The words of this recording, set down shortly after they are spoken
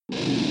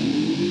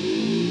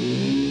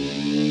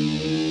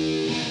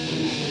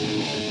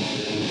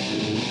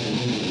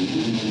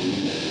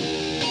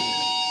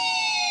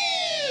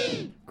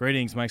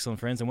Greetings, my excellent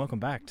friends, and welcome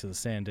back to the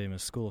San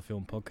Dimas School of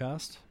Film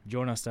podcast.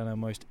 Join us on our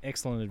most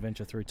excellent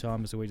adventure through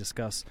time as we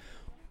discuss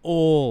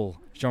all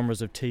genres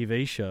of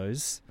TV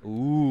shows.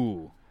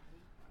 Ooh.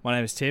 My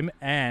name is Tim,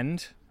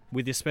 and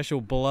with this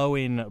special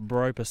blow-in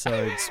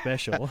Bro-episode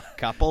special,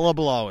 Couple of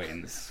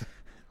blow-ins.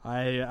 we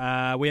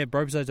have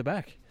Bro-episodes are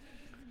back.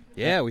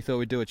 Yeah, we thought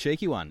we'd do a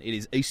cheeky one. It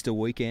is Easter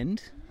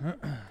weekend,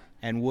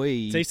 and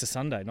It's Easter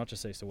Sunday, not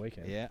just Easter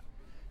weekend. Yeah.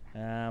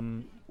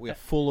 We We are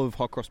full of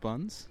hot cross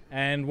buns.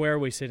 And where are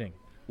we sitting?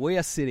 We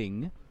are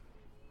sitting...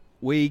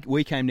 We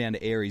came down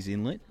to Aries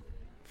Inlet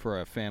for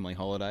a family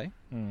holiday.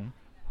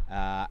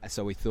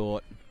 So we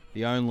thought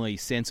the only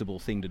sensible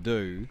thing to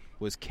do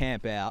was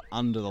camp out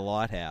under the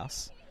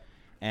lighthouse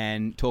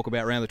and talk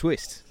about Round the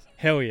Twist.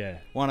 Hell yeah.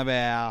 One of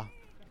our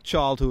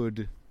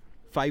childhood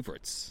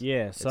favourites.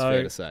 Yeah, It's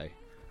fair to say.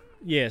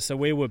 Yeah, so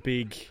we were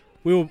big.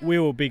 We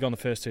were big on the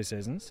first two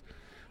seasons.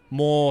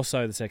 More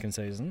so the second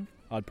season,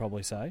 I'd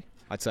probably say.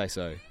 I'd say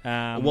so.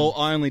 Well,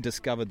 I only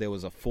discovered there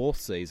was a fourth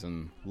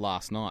season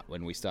last night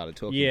when we started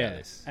talking about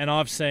this. And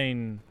I've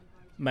seen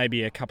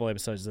maybe a couple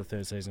episodes of the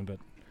third season, but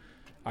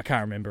I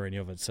can't remember any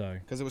of it. So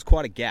Because it was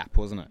quite a gap,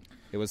 wasn't it?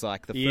 It was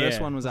like the first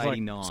one was it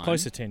 89. it's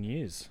close to 10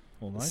 years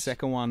The almost.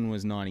 second one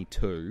was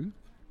 92.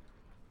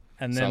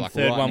 And so then like the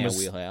third right one in our was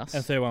wheelhouse.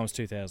 and the third one was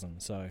 2000.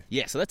 So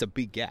Yeah, so that's a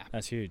big gap.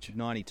 that's huge.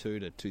 92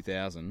 to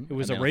 2000. It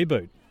was a and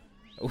reboot.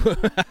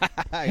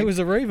 then- It was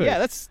a reboot. Yeah,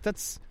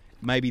 that's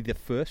maybe the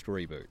first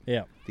reboot.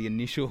 Yeah. The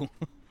initial.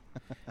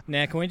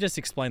 Now, can we just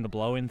explain the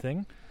blow-in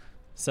thing?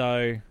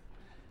 So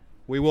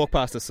We walked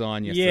past a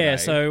sign yesterday. yeah,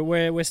 so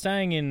we're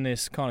staying in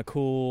this kind of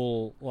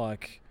cool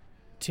like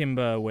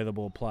timber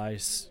weatherboard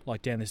place,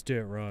 like down this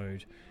dirt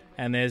road,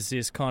 and there's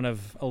this kind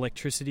of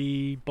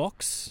electricity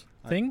box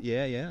thing,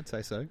 Yeah, I'd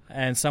say so.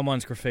 and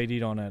someone's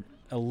graffitied on it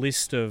a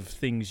list of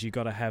things you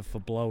got to have for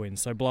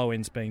blow-ins. So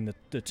blow-ins being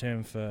the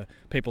term for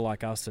people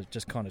like us that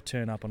just kind of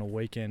turn up on a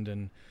weekend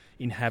and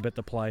inhabit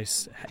the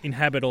place,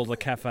 inhabit all the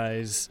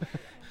cafes,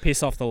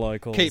 piss off the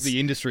locals, Keep the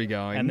industry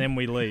going. and then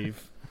we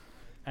leave.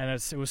 And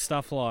it was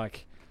stuff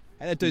like,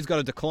 Hey, that dude's got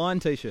a Decline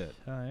t-shirt.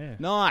 oh yeah,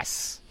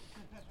 Nice.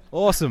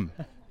 Awesome.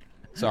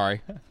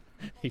 Sorry.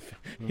 he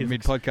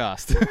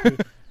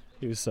Mid-podcast.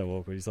 He was so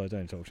awkward. He's like,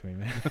 "Don't talk to me,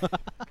 man."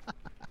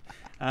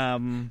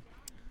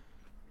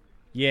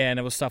 Yeah, and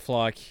it was stuff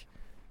like,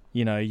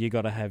 you know, you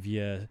got to have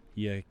your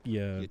chai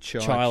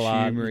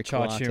turmeric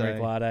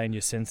latte and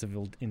your sense of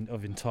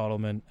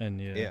entitlement,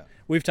 and Yeah.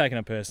 we've taken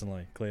it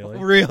personally, clearly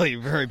Really,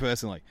 very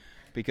personally.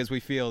 Because we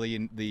feel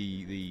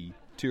the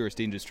tourist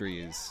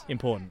industry is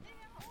important.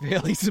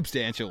 fairly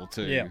substantial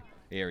to Yeah.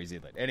 Aries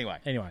Inlet. Anyway,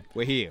 Anyway,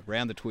 we're here,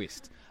 Round the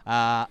Twist.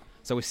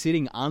 So we're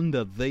sitting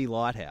under the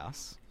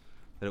lighthouse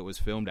that it was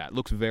filmed at.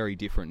 Looks very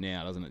different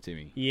now, doesn't it,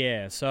 Timmy?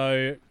 yeah.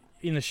 So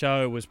in the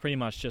show, it was pretty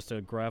much just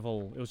a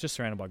gravel. It was just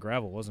surrounded by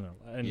gravel, wasn't it?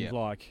 And Yeah.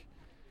 like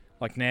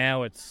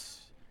now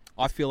it's.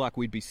 I feel like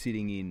we'd be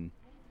sitting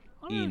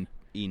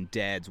in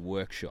Dad's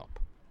workshop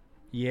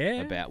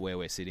Yeah. about where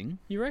we're sitting.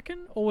 You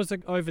reckon? Or was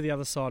it over the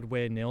other side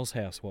where Nell's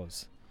house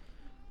was?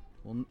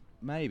 Well,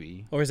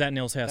 maybe. Or is that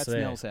Nell's house That's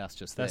there? Nell's house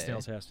just there. That's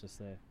Nell's house just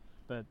there.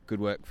 But Good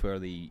work for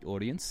the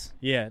audience.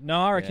 yeah,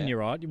 no, I reckon Yeah. you're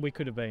right. We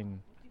could have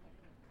been.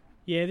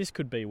 Yeah, this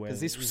could be where.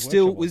 Because this his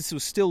was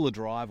workshop still the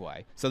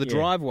driveway. So the Yeah.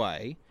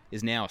 driveway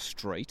is now a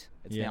street.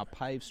 It's Yeah. now a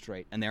paved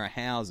street, and there are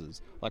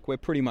houses. Like, we're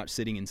pretty much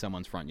sitting in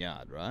someone's front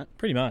yard, right?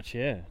 Pretty much,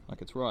 yeah. Like,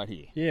 it's right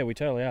here. Yeah, we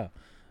totally are.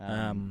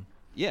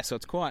 Yeah, so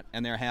it's quite...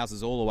 And there are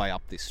houses all the way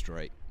up this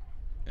street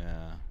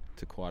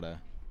to quite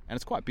a... And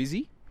it's quite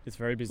busy. It's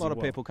very A busy. lot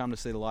of people come to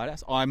see the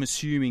lighthouse. I'm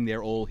assuming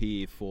they're all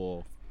here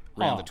for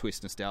Round the Oh.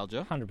 Twist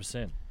nostalgia.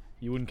 100%.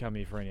 You wouldn't come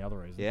here for any other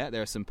reason. Yeah,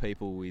 there are some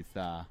people with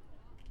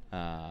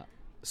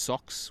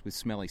socks, with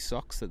smelly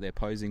socks that they're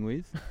posing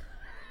with.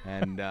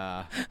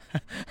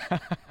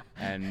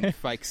 And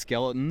fake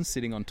skeletons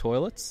sitting on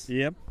toilets.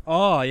 Yep.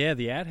 Oh, yeah,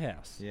 the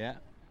outhouse. Yeah.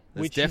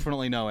 There's Which-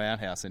 definitely no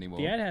outhouse anymore.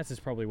 The outhouse is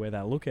probably where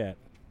they'll look at.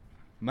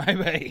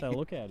 Maybe. They'll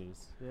look at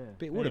is. Yeah.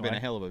 It would have been a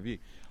Anyway. hell of a view.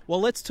 Well,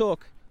 let's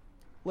talk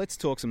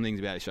some things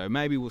about the show.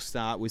 Maybe we'll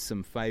start with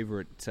some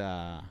favourite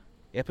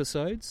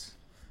episodes.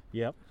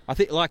 Yep. I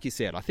think, like you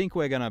said, I think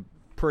we're going to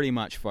pretty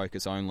much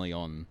focus only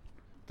on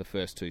the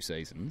first two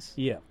seasons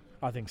Yeah,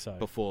 I think so.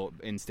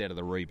 instead of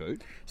the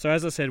reboot. So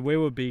as I said, we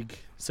were big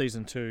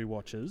season 2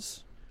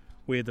 watchers.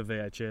 We're the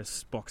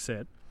VHS box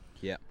set.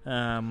 Yeah.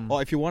 Um, Oh,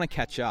 if you want to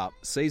catch up,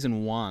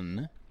 season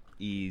 1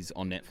 is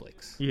on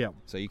Netflix. yeah.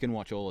 So you can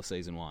watch all of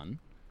season 1.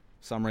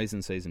 For some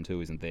reason, season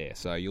 2 isn't there.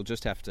 So you'll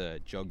just have to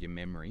jog your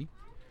memory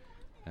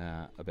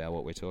about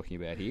what we're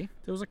talking about here.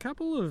 There was a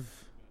couple of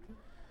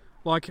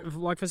like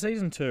for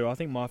season 2. I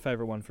think my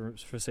favourite one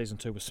for season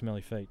 2 was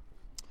Smelly Feet,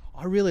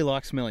 I really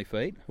like Smelly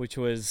Feet. which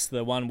was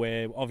the one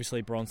where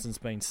obviously Bronson's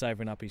been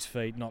savouring up his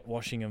feet, not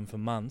washing them for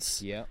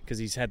months. Yeah. Because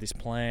he's had this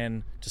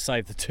plan to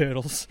save the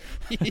turtles.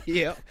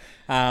 Yeah.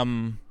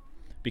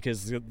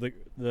 Because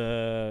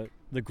the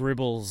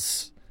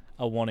Gribbles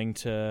are wanting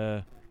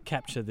to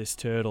capture this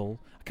turtle.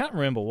 I can't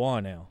remember why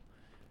now.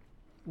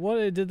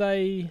 What did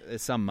they?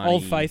 There's some money.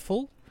 Old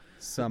Faithful.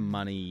 Some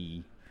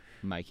money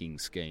making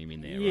scheme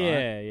in there,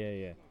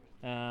 right?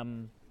 Yeah.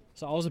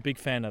 So I was a big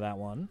fan of that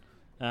one.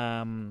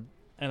 And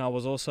I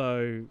was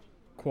also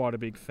quite a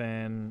big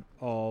fan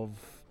of,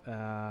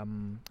 I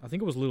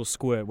think it was Little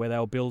Squirt, where they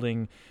were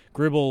building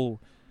Gribble.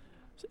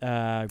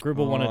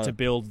 Gribble wanted to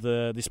build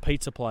this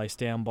pizza place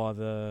down by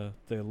the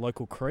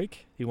local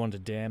creek. He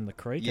wanted to dam the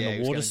creek, Yeah,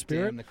 and the water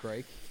spirit. Dam the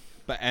creek.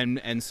 But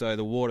and so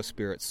the water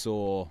spirit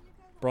saw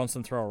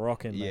Bronson throw a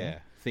rock in there. Yeah,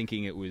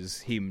 thinking it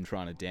was him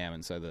trying to dam,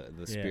 and so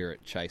the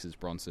spirit chases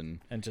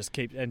Bronson and just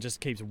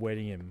keeps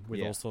wetting him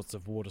with all sorts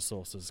of water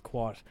sources.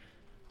 Quite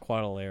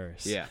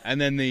hilarious. Yeah, and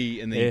then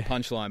the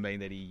punchline being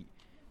that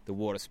the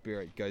water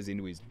spirit goes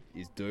into his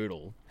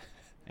doodle,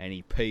 and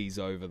he pees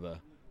over the.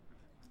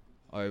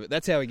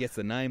 That's how he gets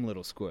the name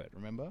Little Squirt.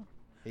 Remember,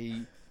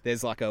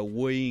 there's like a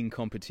weeing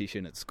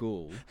competition at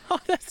school.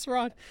 Oh, that's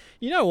right.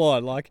 You know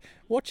what? Like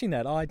watching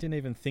that, I didn't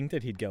even think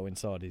that he'd go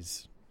inside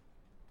his.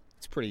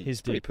 It's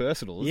pretty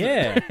personal, isn't it?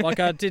 Yeah, like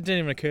it didn't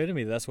even occur to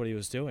me that's what he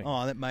was doing.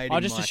 Oh, that made him.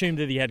 I just assumed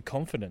that he had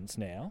confidence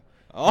now.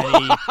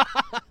 Oh,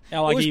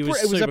 he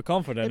was super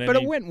confident, but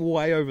it went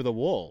way over the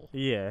wall.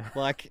 Yeah,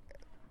 like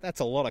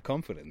that's a lot of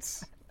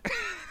confidence.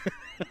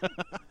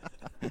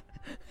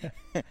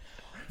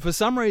 For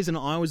some reason,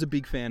 I was a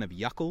big fan of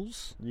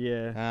Yuckles.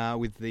 Yeah.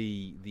 With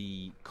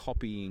the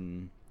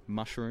copying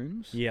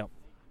mushrooms. Yeah.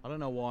 I don't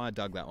know why I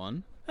dug that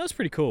one. That was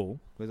pretty cool.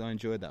 Because I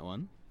enjoyed that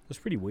one. It was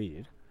pretty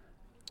weird.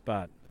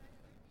 But,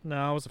 no,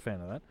 I was a fan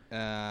of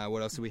that.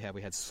 What else did we have?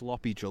 We had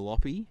Sloppy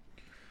Jalopy.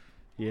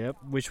 Yep,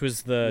 which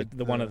was the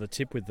one at the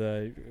tip with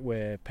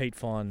where Pete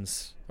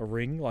finds a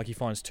ring. Like, he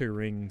finds 2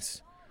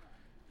 rings,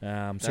 2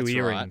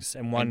 earrings.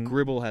 Right. And one... And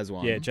Gribble has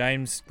one. Yeah,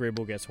 James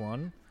Gribble gets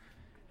one.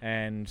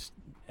 And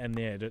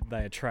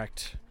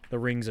the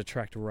rings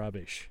attract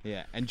rubbish.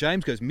 Yeah, and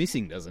James goes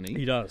missing, doesn't he?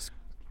 He does,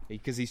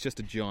 because he's just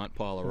a giant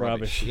pile of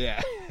rubbish.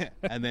 Yeah,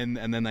 and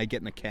then they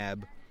get in a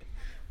cab,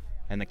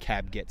 and the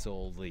cab gets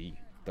all the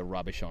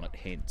rubbish on it.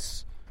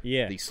 Hence,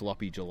 the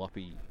sloppy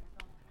jalopy.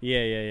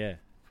 Yeah.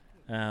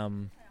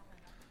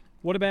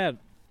 What about?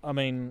 I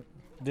mean,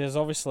 there's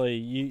obviously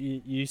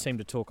you seem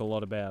to talk a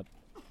lot about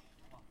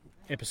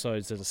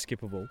episodes that are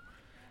skippable.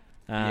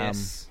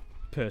 Yes.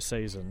 Per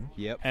season.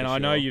 Yep. And I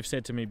know you've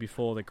said to me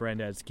before that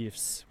Grandad's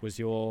Gifts was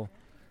your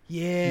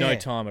no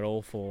time at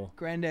all for.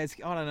 Grandad's,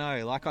 I don't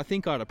know, like I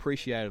think I'd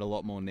appreciate it a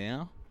lot more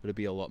now. It'd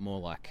be a lot more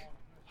like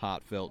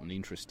heartfelt and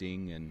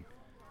interesting. And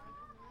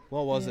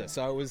what was it?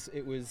 So it was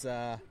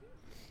a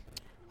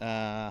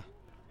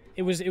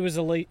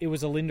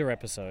Linda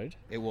episode.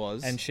 It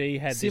was. And she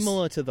had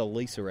similar to the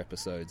Lisa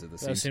episodes of the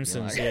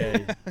Simpsons.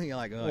 Yeah. You're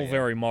like, all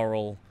very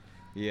moral.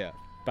 Yeah.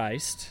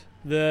 Based.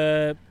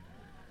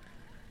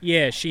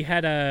 She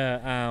had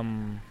a.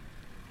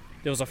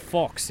 There was a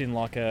fox in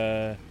like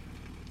a.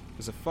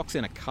 There's a fox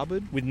in a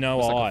cupboard with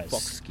no eyes. Like a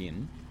fox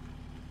skin.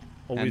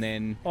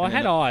 It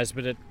had eyes,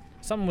 but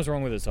something was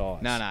wrong with its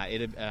eyes. No.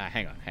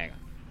 Hang on.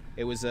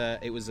 It was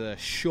a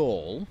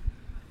shawl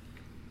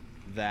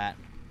that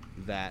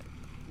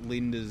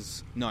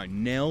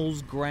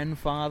Nell's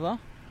grandfather.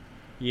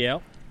 Yeah.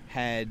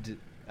 Had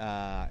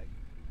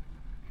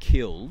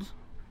killed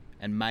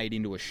and made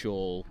into a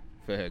shawl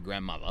for her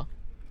grandmother.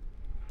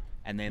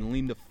 And then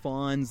Linda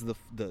finds the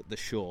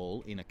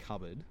shawl in a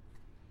cupboard,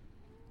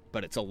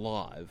 but it's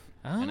alive,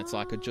 and it's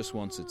like it just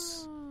wants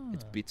its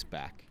bits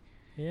back.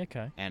 Yeah,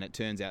 okay. And it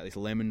turns out this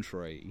lemon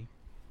tree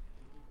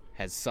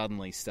has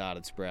suddenly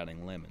started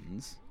sprouting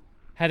lemons.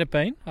 Had it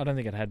been? I don't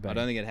think it had been. I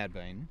don't think it had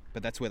been,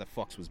 but that's where the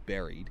fox was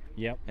buried.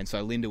 Yep. And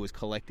so Linda was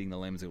collecting the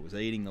lemons, it was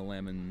eating the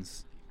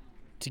lemons.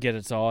 To get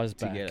its eyes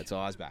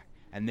back.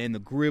 And then the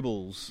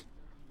Gribbles...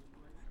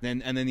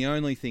 Then the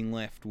only thing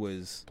left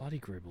was... Bloody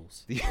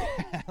Gribbles. They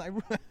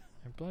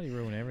bloody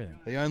ruin everything.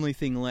 The only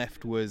thing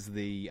left was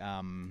the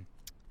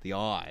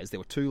eyes. There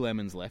were 2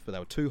 lemons left, but they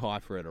were too high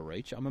for her to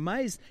reach. I'm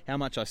amazed how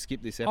much I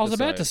skipped this episode. I was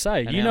about to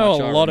say, you know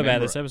a lot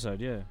about this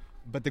episode, yeah.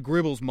 But the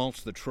Gribbles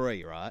mulched the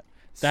tree, right?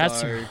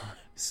 That's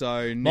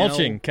so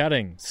mulching,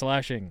 cutting,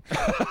 slashing,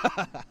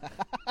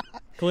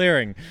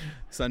 clearing.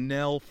 So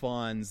Nell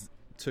finds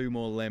 2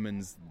 more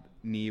lemons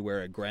near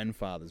where her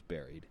grandfather's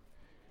buried.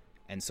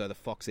 And so the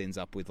fox ends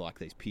up with like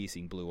these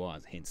piercing blue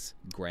eyes, hence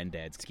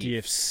Grandad's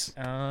Gifts.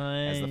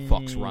 As the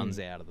fox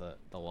runs out of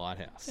the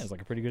lighthouse. Sounds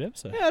like a pretty good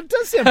episode. Yeah, it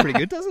does sound pretty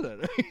good,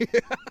 doesn't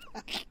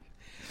it?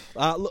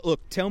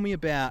 Look, tell me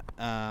about...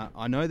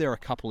 I know there are a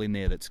couple in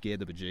there that scared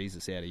the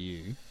bejesus out of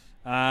you.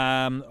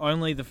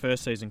 Only the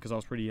first season, because I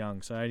was pretty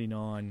young. So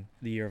 89,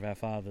 the Year of Our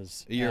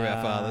Fathers. The Year of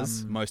Our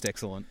Fathers, most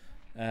excellent.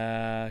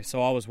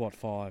 So I was,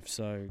 5?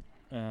 So...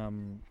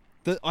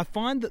 I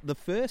find that the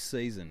first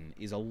season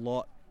is a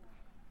lot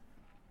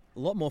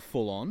more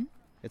full on.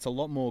 It's a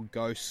lot more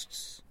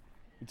ghosts.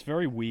 It's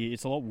very weird.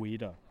 It's a lot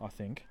weirder, I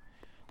think.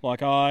 Like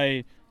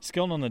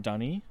Skeleton on the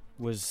Dunny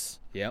was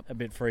a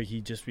bit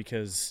freaky just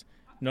because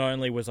not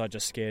only was I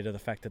just scared of the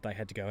fact that they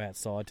had to go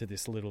outside to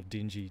this little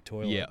dingy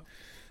toilet. Yeah.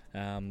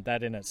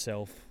 That in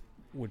itself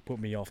would put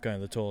me off going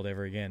to the toilet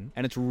ever again.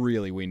 And it's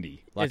really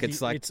windy.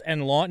 It's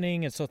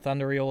lightning. It's so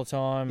thundery all the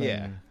time.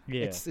 Yeah. And,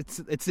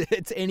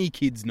 It's any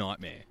kid's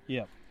nightmare.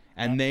 Yeah.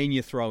 And then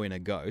you throw in a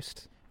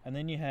ghost. And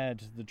then you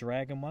had the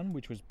dragon one,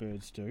 which was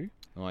birds do.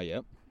 Oh,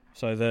 yep.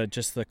 So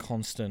the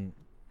constant,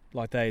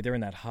 like they're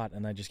in that hut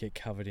and they just get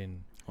covered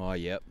in Oh,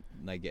 yep.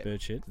 They get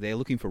bird shit. They're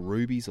looking for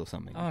rubies or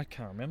something. Oh, I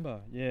can't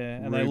remember. Yeah,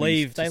 and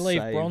Rubies they to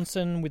leave save.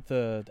 Bronson with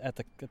at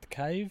the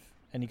cave,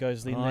 and he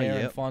goes in there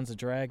and finds a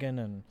dragon,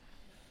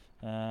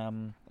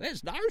 and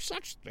there's no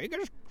such thing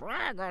as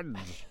dragons.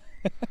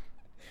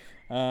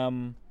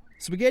 um,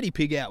 Spaghetti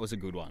Pig Out was a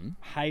good one.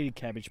 hated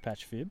Cabbage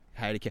Patch Fib.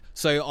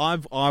 So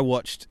I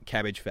watched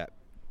Cabbage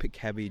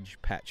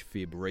Patch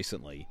Fib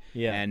recently.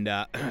 Yeah. And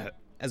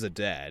as a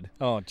dad,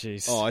 Oh,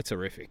 jeez. oh, it's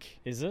horrific.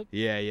 Is it?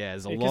 Yeah.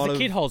 There's a lot Because of the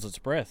kid holds its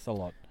breath a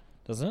lot,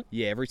 doesn't it?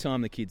 yeah. Every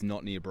time the kid's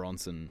not near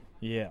Bronson,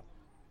 Yeah.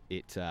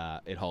 it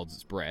holds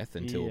its breath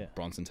until Yeah.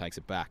 Bronson takes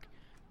it back.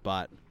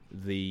 But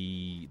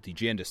the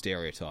gender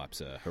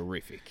stereotypes are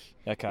horrific.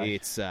 Okay.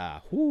 It's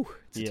a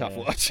tough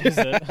watch. Is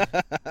it?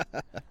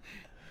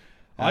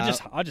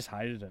 I just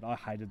hated it. I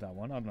hated that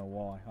one. I don't know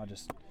why. I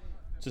just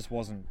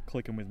wasn't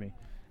clicking with me.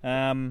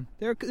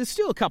 There's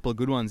still a couple of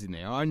good ones in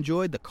there. I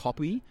enjoyed the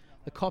copy.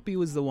 The copy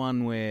was the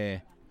one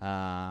where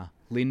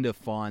Linda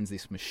finds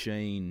this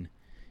machine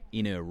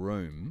in her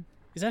room.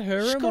 Is that her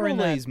room She's got or in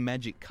all that? these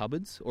magic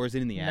cupboards, or is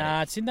it in the attic?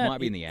 Nah, it's in that. Might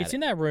be in the attic. It's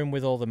in that room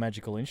with all the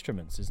magical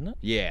instruments, isn't it?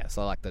 Yeah,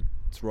 so like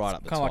it's right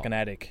up the top. Kind of like an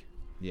attic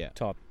Yeah,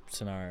 type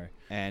scenario.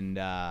 and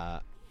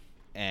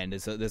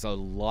there's a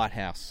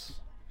lighthouse.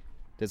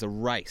 There's a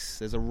race.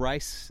 There's a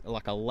race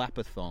like a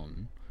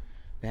lapathon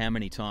for how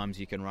many times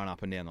you can run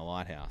up and down the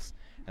lighthouse.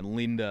 And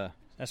Linda.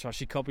 That's right.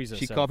 She copies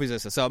herself. She copies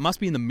herself. So it must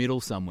be in the middle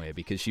somewhere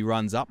because she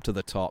runs up to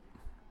the top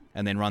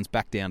and then runs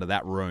back down to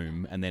that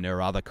room and then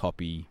her other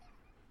copy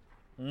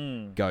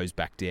goes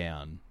back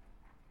down.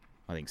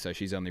 I think so.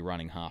 She's only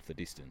running half the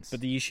distance.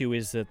 But the issue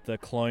is that the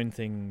clone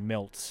thing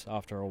melts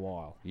after a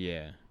while.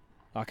 Yeah.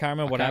 I can't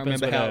remember what I can't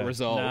happens remember with how her. it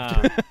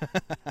resolved.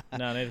 Nah.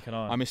 No, neither can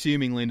I. I'm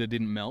assuming Linda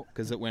didn't melt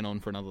because it went on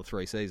for another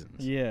 3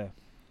 seasons. Yeah.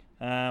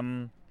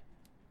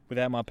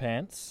 Without My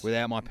Pants.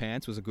 Without My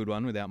Pants was a good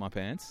one. Without My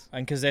Pants.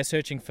 And because they're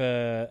searching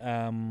for...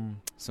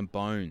 Some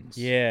bones.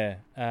 yeah.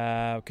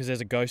 Because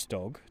there's a ghost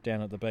dog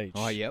down at the beach.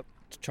 Oh, yep.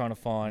 Trying to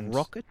find...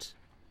 Rocket?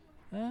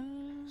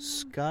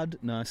 Scud?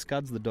 No,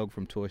 Scud's the dog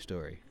from Toy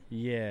Story.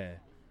 Yeah.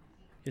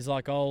 He's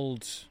like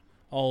old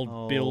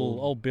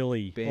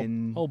Billy.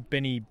 Ben- Old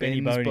Benny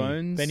Ben's Boney.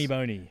 bones? Benny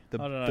Boney. I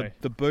don't know.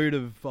 The boot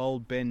of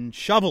old Ben.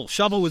 Shovel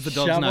was the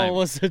dog's Shovel name.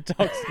 was the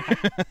dog's name.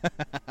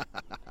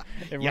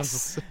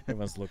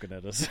 Everyone's looking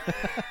at us.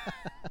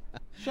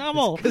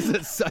 Shovel! Because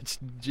it's such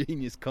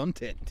genius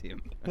content,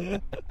 Tim.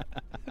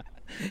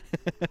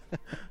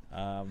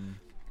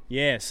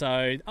 Yeah, so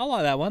I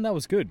like that one. That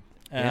was good.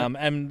 Yeah.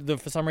 And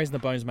for some reason, the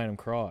bones made him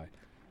cry.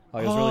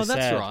 Like, it was Oh, really that's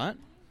sad. right.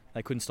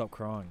 They couldn't stop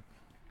crying.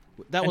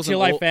 That Until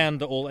wasn't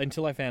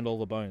I found all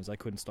the bones, they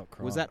couldn't stop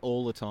crying. Was that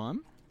all the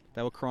time?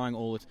 They were crying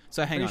all the time.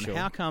 So hang on, Pretty sure.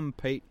 how come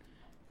Pete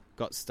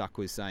got stuck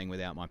with saying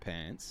 "Without My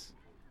Pants,"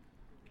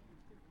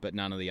 but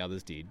none of the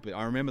others did? But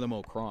I remember them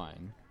all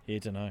crying. Yeah,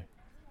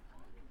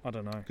 I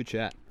don't know. Good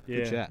chat. Yeah,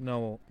 Good chat.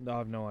 No, I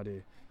have no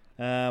idea.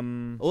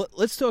 Well,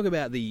 let's talk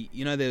about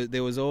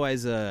there was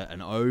always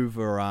an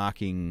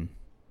overarching.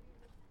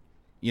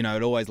 It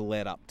always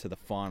led up to the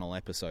final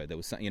episode. There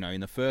was,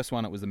 in the first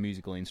one it was the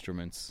musical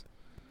instruments.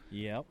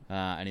 Yep.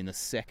 And in the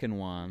second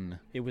one,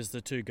 It was the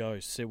two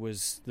ghosts. It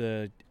was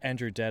the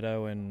Andrew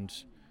Daddo and...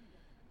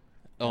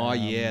 oh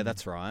yeah,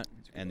 that's right,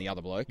 and the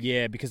other bloke.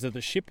 Yeah, because of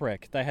the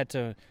shipwreck. They had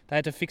to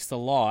fix the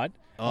light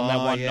on that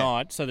one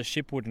night so the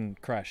ship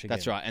wouldn't crash again.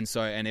 That's right,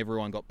 and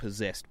everyone got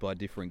possessed by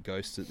different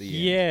ghosts at the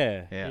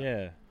end.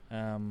 Yeah.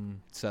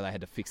 So they had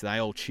to fix. They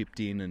all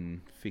chipped in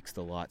and fixed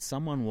the light.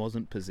 Someone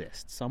wasn't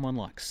possessed. Someone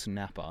like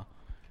Snapper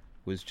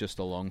was just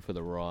along for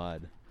the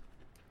ride,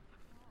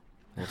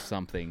 or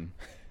something.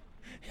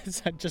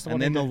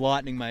 And then the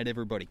lightning made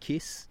everybody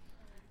kiss.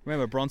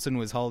 Remember, Bronson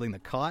was holding the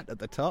kite at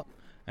the top,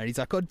 and he's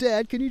like, "Oh,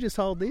 Dad, can you just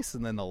hold this?"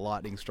 And then the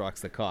lightning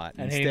strikes the kite.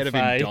 And instead of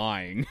him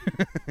dying,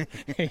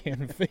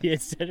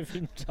 instead of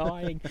him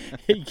dying,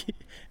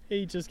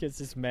 he just gets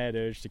this mad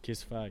urge to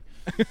kiss Faye.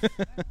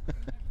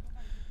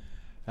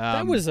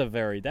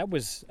 That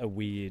was a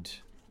weird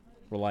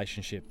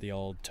relationship, the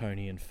old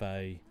Tony and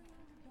Faye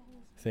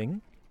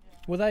thing.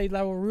 Well, they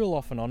were real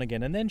off and on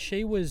again, and then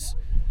she was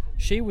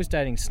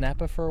dating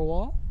Snapper for a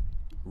while.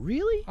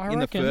 Really? I In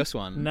reckon. the first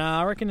one?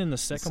 Nah, I reckon in the The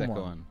second second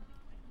one. one.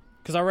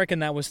 Because I reckon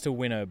that was to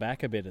win her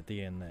back a bit at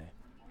the end there.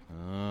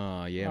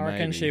 Oh, yeah, I reckon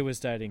maybe. she was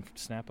dating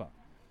Snapper.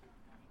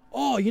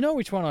 Oh, you know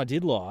which one I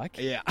did like?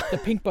 Yeah. The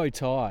pink bow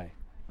tie.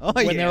 Oh,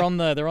 When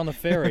yeah. they're on the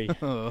ferry.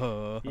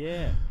 Oh.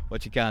 Yeah.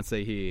 What you can't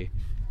see here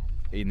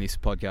in this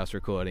podcast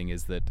recording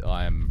is that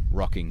I am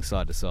rocking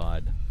side to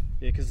side.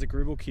 Yeah, because the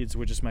Gribble kids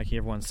were just making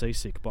everyone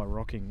seasick by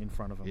rocking in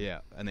front of them. Yeah,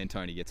 and then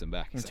Tony gets him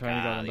back. And He's Tony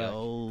like, got him the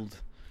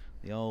back.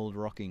 the old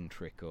rocking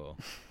trick or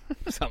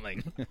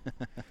something.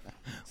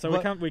 So we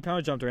kind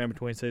of jumped around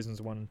between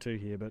seasons 1 and 2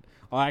 here, but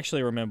I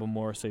actually remember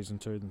more of season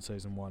 2 than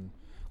season 1.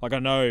 Like, I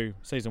know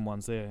season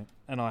 1's there,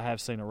 and I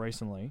have seen it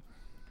recently,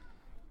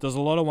 There's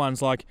a lot of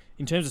ones, like,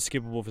 in terms of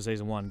skippable for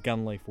season 1,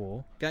 Gunleaf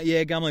War.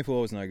 Yeah, Gumleaf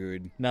War was no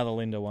good. Another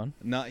Linda one.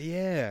 No,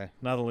 yeah.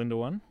 Another Linda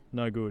one.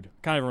 No good.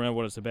 Can't even remember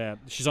what it's about.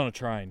 She's on a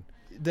train.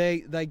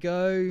 They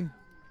go...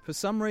 For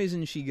some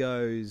reason, she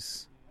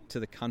goes to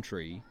the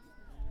country,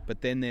 but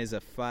then there's a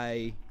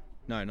Faye...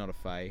 No, not a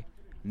Faye.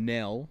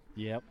 Nell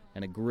Yep.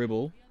 and a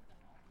Gribble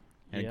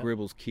and Yep. a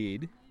Gribble's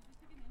kid,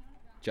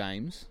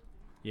 James.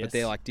 Yes. But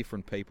they're like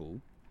different people.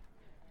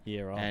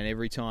 Yeah, right. And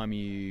every time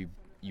you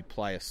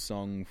play a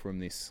song from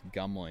this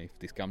gum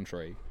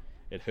tree,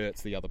 it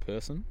hurts the other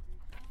person.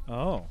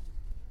 Oh.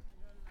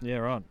 Yeah,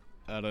 right.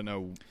 I don't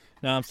know.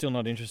 No, I'm still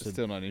not interested.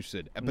 Still not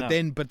interested. But No.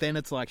 then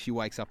it's like she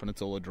wakes up and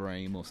it's all a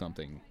dream or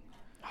something.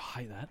 I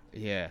hate that.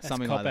 Yeah, That's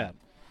something cop like out.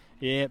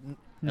 that. Yeah.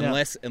 No.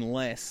 Unless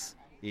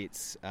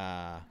it's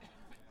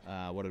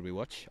what did we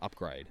watch?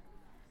 Upgrade.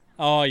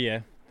 Oh,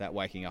 yeah. That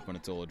waking up and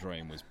it's all a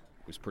dream was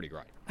pretty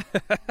great.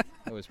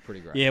 That was pretty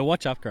great. Yeah,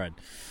 watch Upgrade.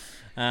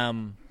 All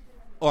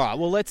right.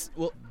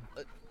 Well,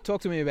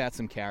 talk to me about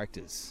some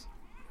characters,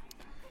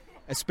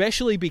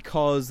 especially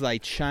because they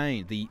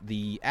changed.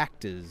 The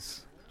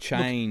actors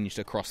changed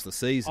across the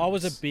seasons. I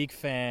was a big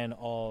fan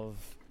of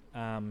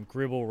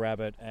Gribble,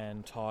 Rabbit,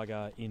 and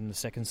Tiger in the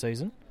second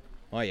season.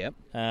 Oh yeah.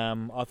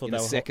 I thought In the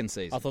second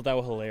season. I thought they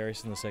were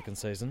hilarious in the second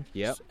season.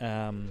 Yep.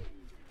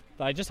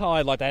 They just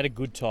hired, like, they had a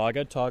good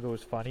Tiger. Tiger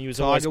was funny. He was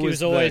Tiger always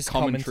was always the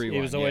commentary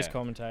He was always yeah.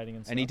 commentating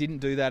and stuff. And he didn't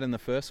do that in the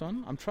first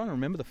one. I'm trying to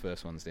remember the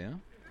first ones now.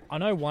 I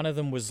know one of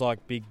them was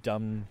like Big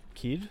Dumb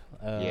Kid.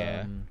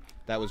 Yeah.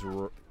 That was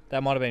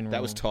That might have been.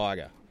 that was wrong.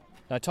 Tiger.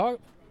 No, Tiger.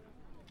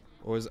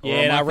 Or was, or Yeah, am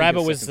I no, thinking Rabbit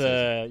of was second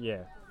season? the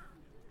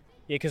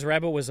yeah, because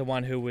Rabbit was the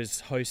one who was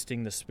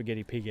hosting the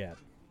Spaghetti Pig out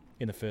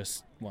in the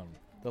first one.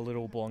 The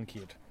little blonde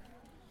kid.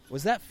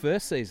 Was that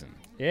first season?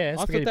 Yeah,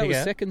 I Spaghetti thought that Pig was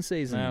out. second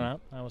season.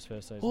 No, that was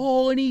first season.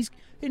 Oh, and he's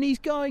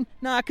going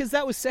because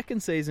that was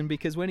second season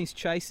because when he's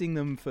chasing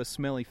them for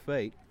smelly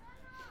feet.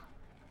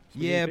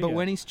 Spaghetti Yeah, Pig but Out.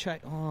 when he's see,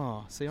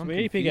 I'm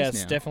Spaghetti Pig confused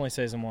Out's now. definitely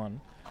season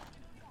 1.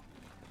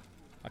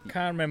 I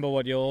can't remember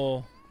what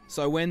your.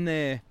 So when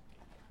they're,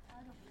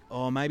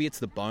 maybe it's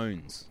the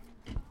bones.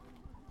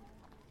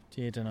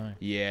 Yeah, don't know.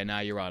 Yeah, no,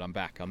 you're right. I'm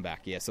back.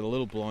 Yeah, so the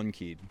little blonde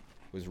kid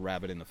was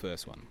Rabbit in the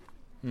first one.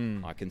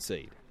 I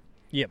concede.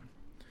 Yep.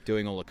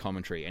 Doing all the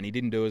commentary, and he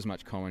didn't do as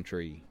much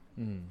commentary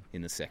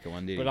in the second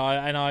one, did he?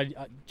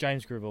 But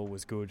James Gribble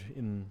was good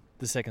in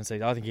the second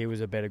season. I think he was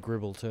a better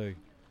Gribble too.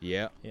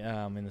 Yeah.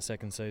 In the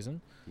second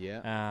season.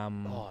 Yeah.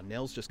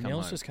 Nell's just come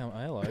Nell's home. just come.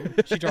 Hello.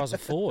 She drives a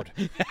Ford.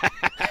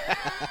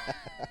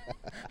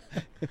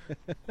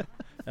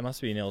 That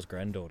must be Nell's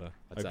granddaughter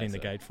I'd say opening the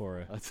so. gate for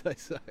her. I'd say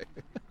so.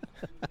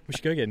 We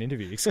should go get an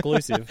interview.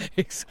 Exclusive.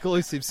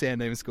 Exclusive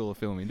Sandhaven School of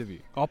Film interview.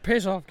 Oh,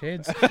 piss off,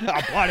 kids.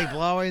 Bloody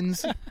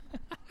blow-ins.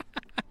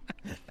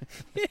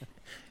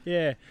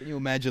 Yeah. Can you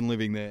imagine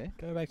living there?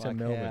 Go back to Like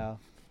Melbourne. how-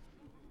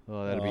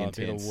 Oh, that'd be It'd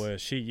intense. be the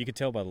worst. You could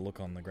tell by the look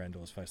on the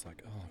granddaughter's face,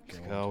 like, oh,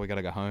 God. Oh, we got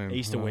to go home.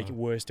 Easter Oh. week,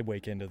 worst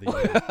weekend of the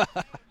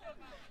year.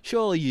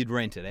 Surely you'd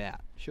rent it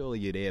out. Surely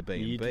you'd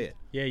Airbnb it.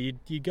 Yeah,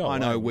 you'd go I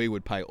know away. we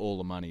would pay all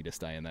the money to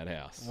stay in that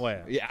house.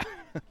 Wow. Yeah.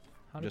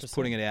 100%. Just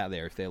putting it out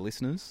there if they're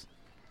listeners.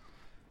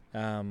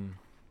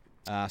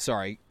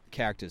 Sorry,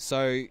 characters.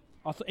 So,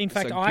 In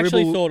fact, So I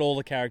actually Gribble- thought all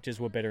the characters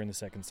were better in the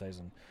second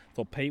season. I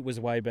thought Pete was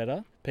way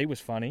better. Pete was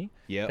funny.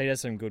 yeah. Pete had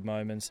some good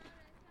moments.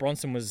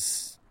 Bronson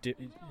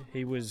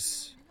he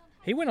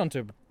went on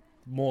to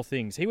more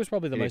things. He was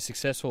probably the Yeah. most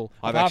successful,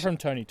 I've apart actually- from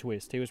Tony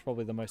Twist. He was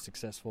probably the most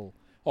successful.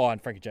 Oh,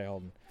 and Frankie J.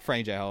 Holden.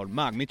 Frank J. Holden.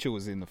 Mark Mitchell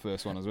was in the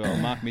first one as well.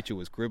 Mark Mitchell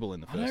was Gribble in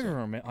the I first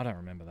one. don't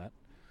remember that,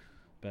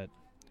 but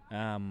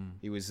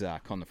He was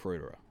Con the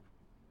Fruiterer.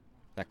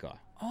 That guy.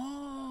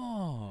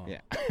 oh,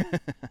 Yeah.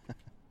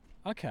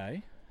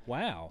 okay,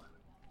 wow,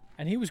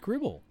 and he was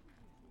Gribble.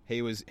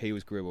 He was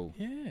Gribble.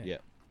 Yeah.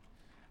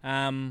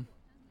 Yeah.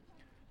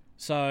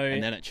 So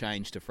And then it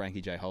changed to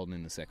Frankie J. Holden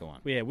in the second one.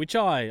 yeah, which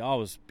I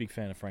was a big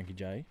fan of Frankie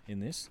J in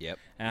this. Yep.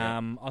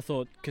 I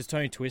thought because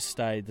Tony Twist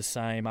stayed the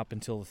same up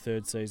until the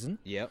third season.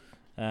 Yep.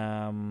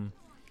 Um,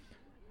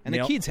 And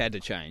Nell- the kids had to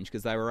change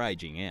because they were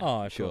aging out. Oh,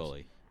 of course.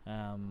 surely.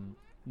 Nell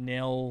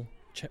Nell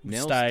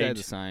stayed. stayed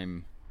the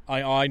same.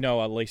 I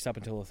know at least up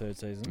until the third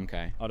season.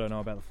 Okay. I don't know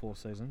about the fourth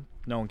season.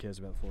 No one cares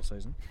about the fourth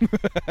season.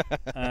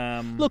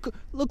 Look.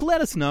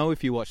 Let us know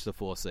if you watch the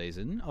fourth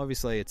season.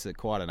 Obviously, it's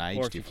quite an age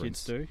or if your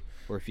difference. kids do.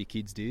 Or if your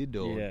kids did,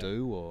 or Yeah.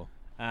 do, or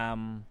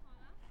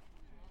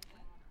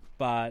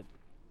But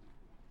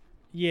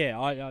yeah,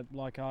 I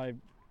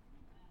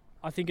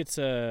think it's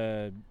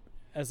as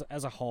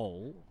a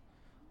whole.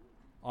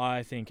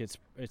 I think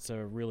it's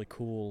a really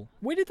cool.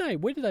 Where did they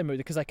move?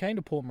 Because they came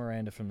to Port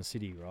Miranda from the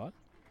city, right?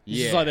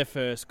 This is like their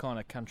first kind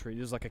of country.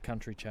 This is like a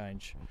country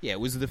change. Yeah, it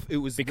was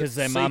Because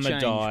the their sea mum had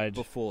change died.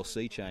 before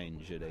sea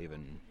change had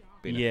even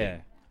been. Yeah, A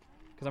thing.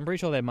 because I'm pretty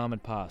sure their mum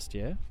had passed.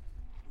 Yeah.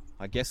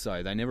 I guess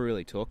so. They never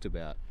really talked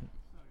about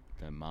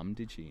their mum,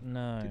 did she?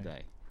 No. Did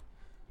they?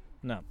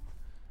 No.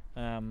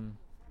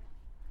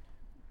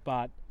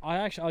 But I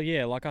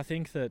actually,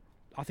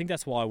 I think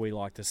that's why we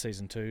like the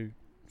season 2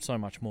 so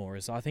much more.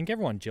 Is I think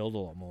everyone gelled a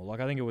lot more. Like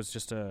I think it was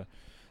just there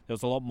there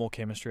was a lot more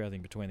chemistry, I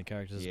think, between the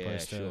characters as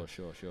opposed to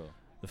sure.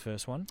 the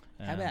first one.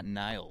 How about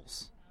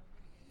Nails?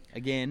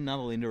 Again,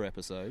 another Linda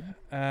episode.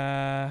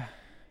 Yeah.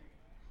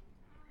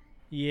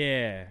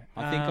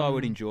 I think I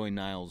would enjoy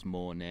Nails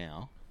more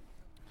now.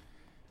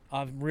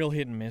 I've real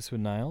hit and miss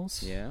with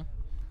Nails. Yeah.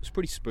 It was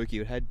pretty spooky.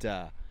 It had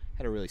a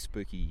really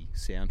spooky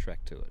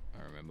soundtrack to it,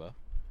 I remember.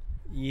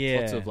 Yeah.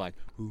 Lots of like,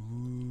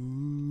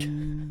 ooh.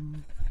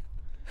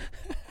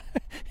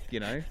 You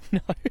know?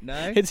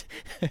 No? It's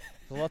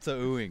Lots of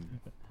oohing.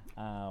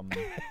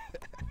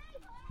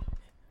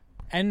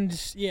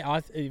 and yeah,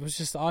 it was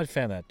just I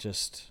found that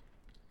just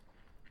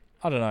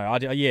I don't know.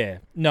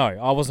 No,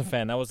 I wasn't a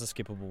fan. That was a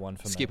skippable one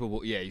for me.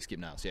 Skippable, yeah. You skip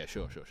Nails, yeah,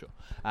 sure. What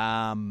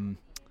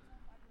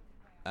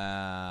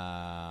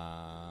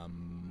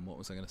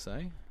was I going to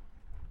say?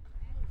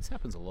 This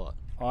happens a lot.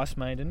 Ice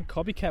Maiden,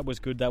 Copycat was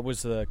good. That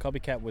was the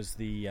Copycat was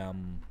the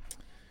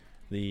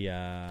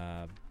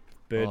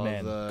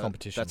Birdman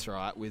competition. That's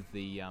right, with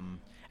the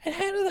And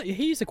how do they?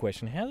 Here's the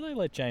question: how do they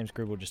let James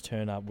Gribble just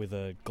turn up with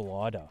a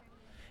glider?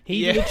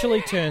 He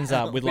literally turns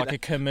up with like a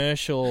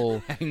commercial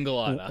hang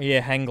glider.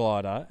 Yeah, hang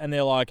glider, and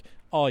they're like,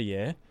 "Oh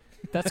yeah,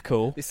 that's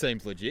cool." This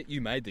seems legit. You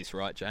made this,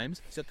 right,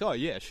 James? He's like, "Oh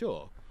yeah,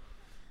 sure."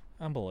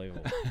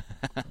 Unbelievable.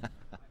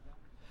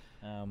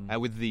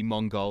 With the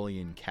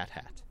Mongolian cat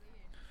hat.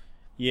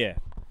 Yeah.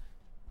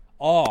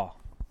 Oh,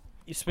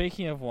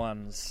 speaking of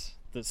ones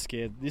that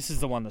scared, this is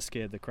the one that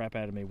scared the crap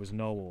out of me. Was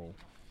Noel.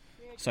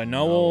 So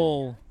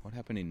Noel. What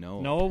happened in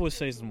Noel? Noel was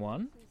season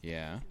 1.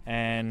 Yeah.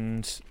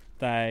 And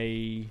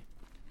they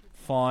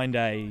find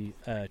a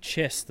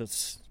chest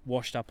that's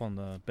washed up on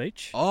the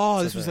beach. Oh,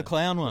 So this was the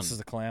clown one. This is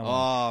the clown one.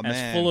 Oh, and man.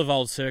 it's full of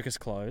old circus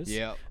clothes.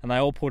 Yeah. And they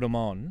all put them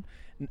on.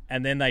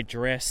 And then they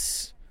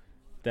dress...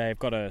 They've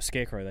got a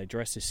scarecrow. They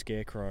dress this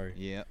scarecrow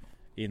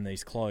in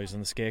these clothes.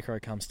 And the scarecrow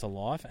comes to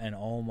life. And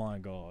oh, my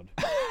God.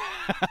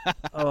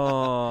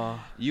 Oh.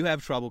 You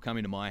have trouble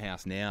coming to my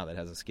house now that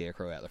has a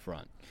scarecrow out the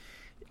front.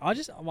 I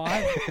just have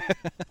a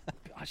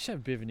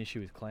bit of an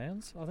issue with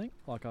clowns, I think.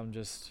 Like, I'm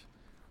just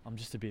a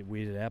bit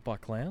weirded out by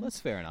clowns.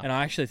 That's fair enough. And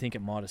I actually think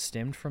it might have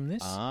stemmed from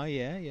this. Ah,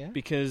 yeah.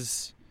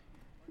 Because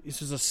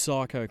this was a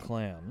psycho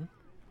clown.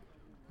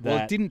 Well,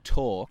 it didn't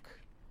talk.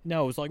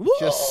 No, it was like,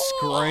 just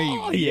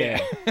screamed. Yeah.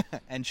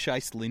 And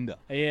chased Linda.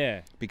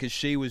 Yeah. Because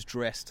she was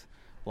dressed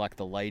like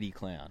the lady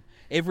clown.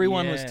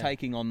 Everyone was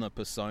taking on the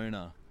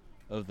persona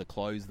of the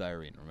clothes they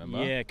were in,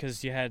 remember? Yeah,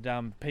 because you had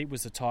Pete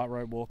was the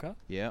tightrope walker.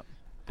 Yeah.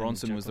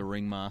 Bronson was the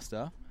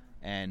ringmaster.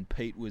 And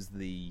Pete was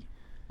the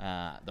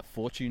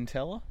fortune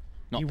teller.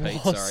 Not Pete,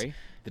 sorry.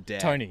 The dad.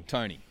 Tony.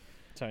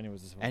 Tony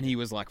was his and he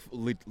was like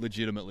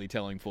legitimately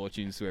telling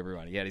fortunes to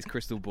everyone. He had his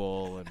crystal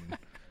ball and...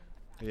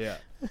 Yeah.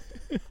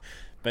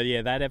 But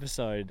yeah, that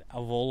episode,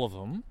 of all of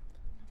them,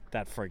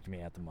 that freaked me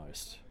out the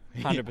most.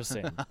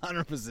 100%.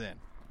 100%.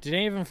 Did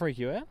any of them freak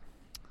you out?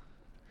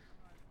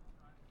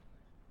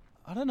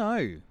 I don't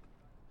know.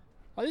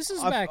 Oh, this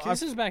is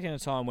back in a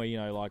time where, you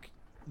know, like,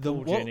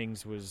 Paul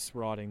Jennings was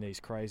writing these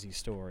crazy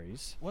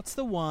stories. What's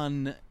the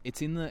one?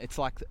 It's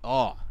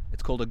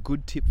called A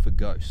Good Tip for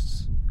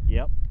Ghosts.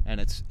 Yep.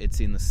 And it's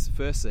in the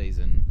first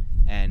season,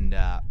 and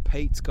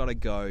Pete's got to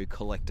go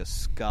collect a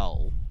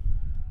skull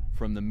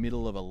from the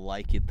middle of a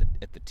lake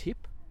at the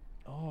tip.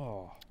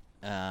 Oh.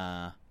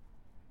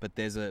 But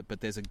there's a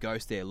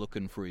ghost there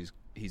looking for his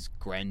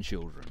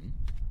grandchildren.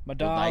 My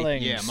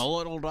darlings. My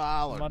little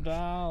darlings. My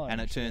darlings.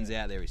 And it turns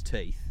out they're his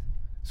teeth.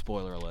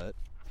 Spoiler alert.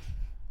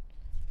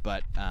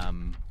 But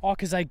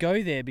because they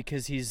go there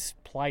because his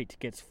plate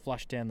gets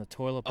flushed down the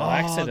toilet by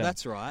accident. Oh,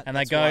 that's right. And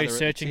they go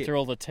searching through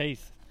all the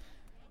teeth.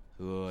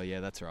 Oh, yeah,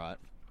 that's right.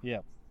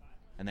 Yep.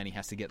 And then he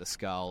has to get the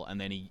skull, and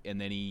then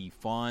he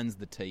finds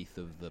the teeth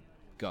of the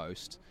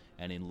ghost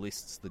and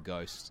enlists the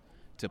ghost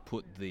to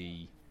put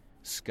the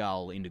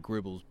skull into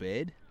Gribble's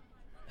bed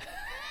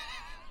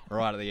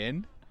right at the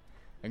end,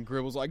 and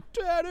Gribble's like,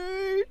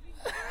 "Daddy!"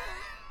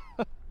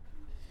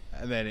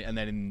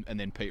 and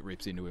then Pete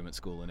rips into him at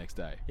school the next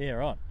day. Yeah,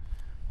 right.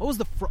 What was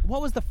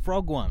the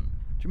frog one? Do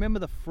you remember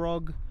the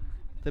frog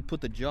that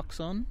put the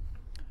jocks on?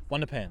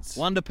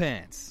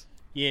 Wonderpants.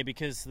 Yeah,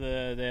 because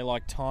they're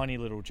like tiny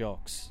little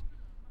jocks.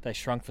 They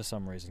shrunk for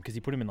some reason because he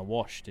put him in the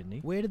wash, didn't he?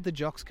 Where did the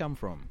jocks come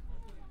from?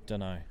 Don't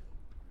know.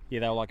 Yeah,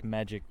 they were like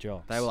magic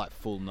jocks. They were like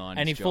full 90s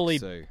and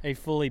jocks he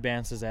fully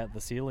bounces out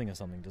the ceiling or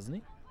something, doesn't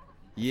he?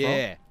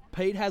 Yeah.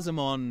 Pete has them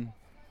on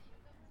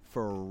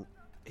for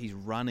he's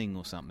running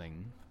or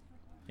something.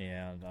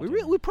 Yeah.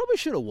 We probably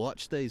should have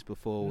watched these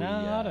before.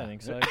 I don't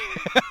think so.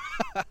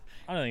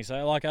 I don't think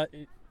so. Like,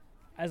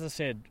 as I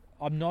said,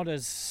 I'm not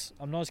as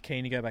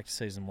keen to go back to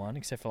season 1,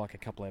 except for like a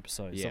couple of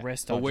episodes. Yeah. The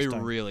rest, we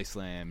really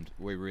slammed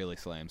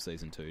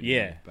season 2.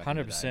 Yeah,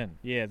 100%.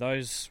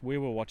 Yeah, we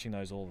were watching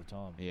those all the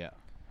time. Yeah.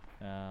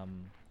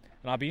 And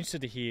I'd be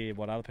interested to hear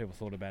what other people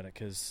thought about it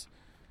because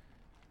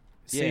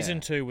season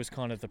 2 was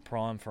kind of the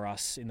prime for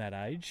us in that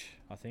age,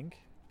 I think,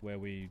 where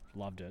we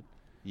loved it.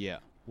 Yeah.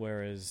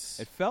 Whereas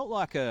it felt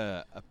like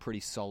a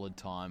pretty solid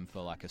time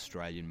for like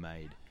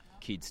Australian-made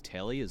kids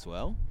telly as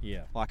well.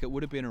 Yeah. Like it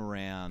would have been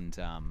around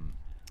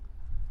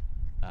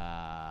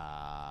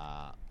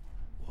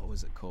what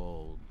was it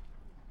called?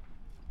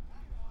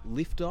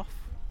 Lift Off.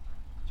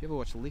 Did you ever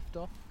watch Lift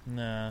Off?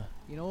 Nah.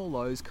 You know, all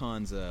those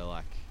kinds of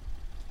like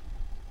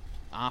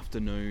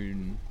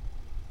afternoon.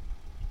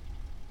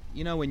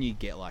 You know when you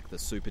get like the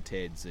Super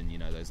Teds and you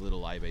know those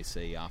little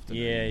ABC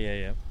afternoon.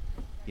 Yeah.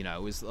 You know,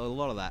 it was a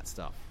lot of that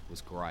stuff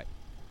was great.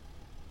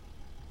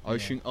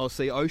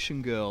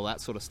 Ocean Girl, that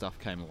sort of stuff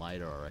came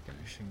later, I reckon.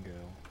 Ocean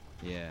Girl.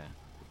 Yeah.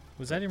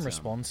 Was that in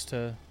response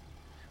to?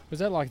 Was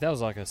that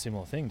was like a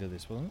similar thing to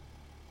this, wasn't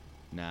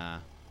it? Nah.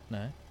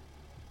 No.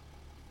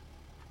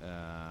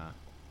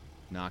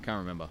 No, I can't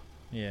remember.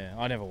 Yeah,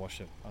 I never watched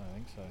it. I don't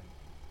think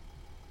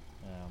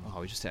so.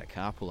 We just had a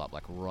car pull up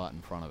like right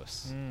in front of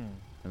us, and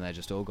they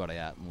just all got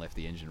out and left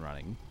the engine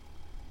running.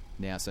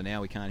 So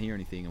now we can't hear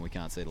anything and we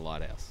can't see the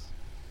lighthouse.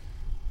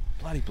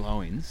 Bloody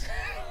blow-ins.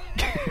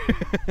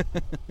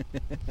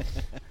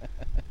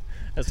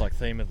 That's like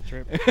theme of the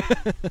trip.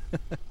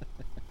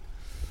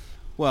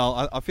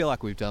 Well, I feel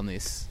like we've done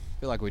this. I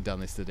feel like we've done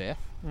this to death.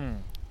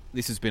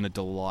 This has been a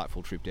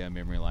delightful trip down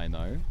memory lane,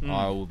 though.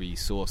 I will be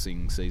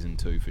sourcing season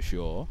 2 for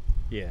sure.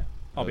 Yeah,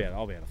 I'll be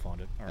able to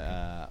find it. I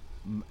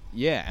reckon.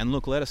 Yeah, and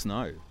look, let us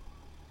know.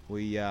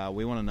 We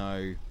want to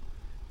know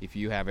if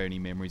you have any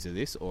memories of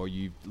this, or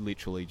you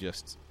literally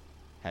just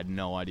had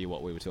no idea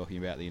what we were talking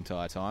about the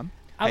entire time.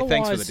 Hey,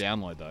 thanks for the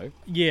download, though.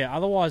 Yeah,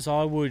 otherwise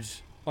I'd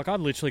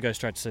literally go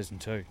straight to season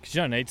 2 because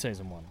you don't need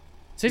season 1.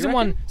 Season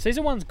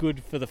 1's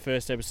good for the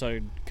first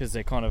episode because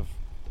they're kind of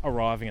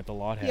arriving at the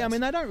lighthouse. Yeah, I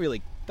mean they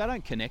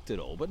don't connect at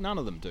all, but none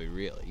of them do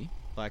really.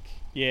 Like,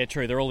 yeah,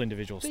 true. They're all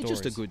individual they're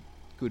stories. just a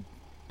good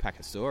pack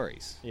of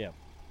stories. Yeah.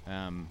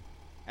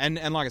 And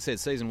like I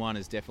said, season 1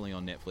 is definitely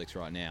on Netflix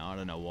right now. I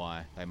don't know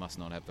why. They must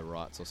not have the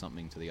rights or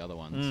something to the other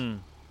ones.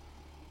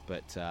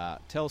 But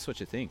tell us what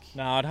you think.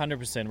 No, I'd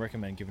 100%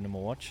 recommend giving them a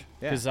watch.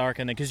 Yeah. Because I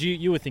reckon, because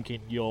you were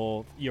thinking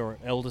your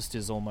eldest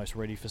is almost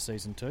ready for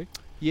season 2.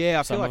 Yeah,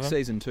 I feel like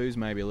season 2 is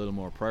maybe a little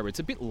more appropriate. It's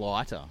a bit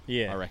lighter,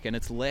 yeah. I reckon.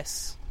 It's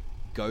less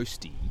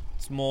ghosty.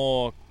 It's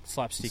more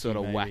slapsticky, sort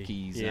of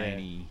maybe. wacky,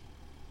 zany.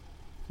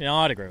 Yeah,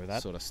 I'd agree with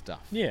that. Sort of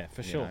stuff. Yeah,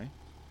 for sure. Know?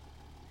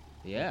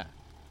 Yeah.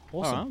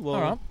 Awesome. All right, well,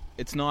 all right.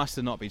 It's nice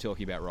to not be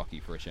talking about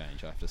Rocky for a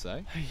change, I have to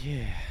say.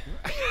 Yeah.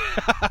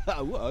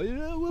 What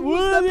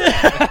was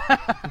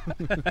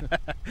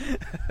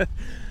that?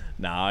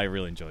 No, I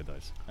really enjoyed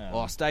those.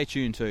 Stay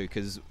tuned too,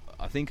 because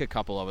I think a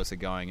couple of us are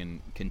going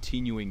and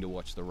continuing to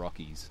watch the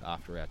Rockies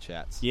after our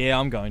chats. Yeah,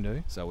 I'm going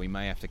to. So we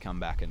may have to come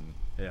back and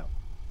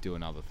do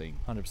another thing.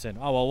 100%.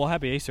 Oh, well,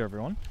 happy Easter,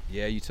 everyone.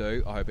 Yeah, you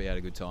too. I hope you had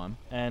a good time.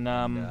 And,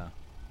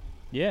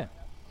 yeah.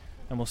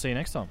 And we'll see you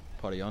next time.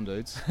 Potty on,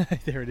 dudes.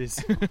 There it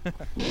is.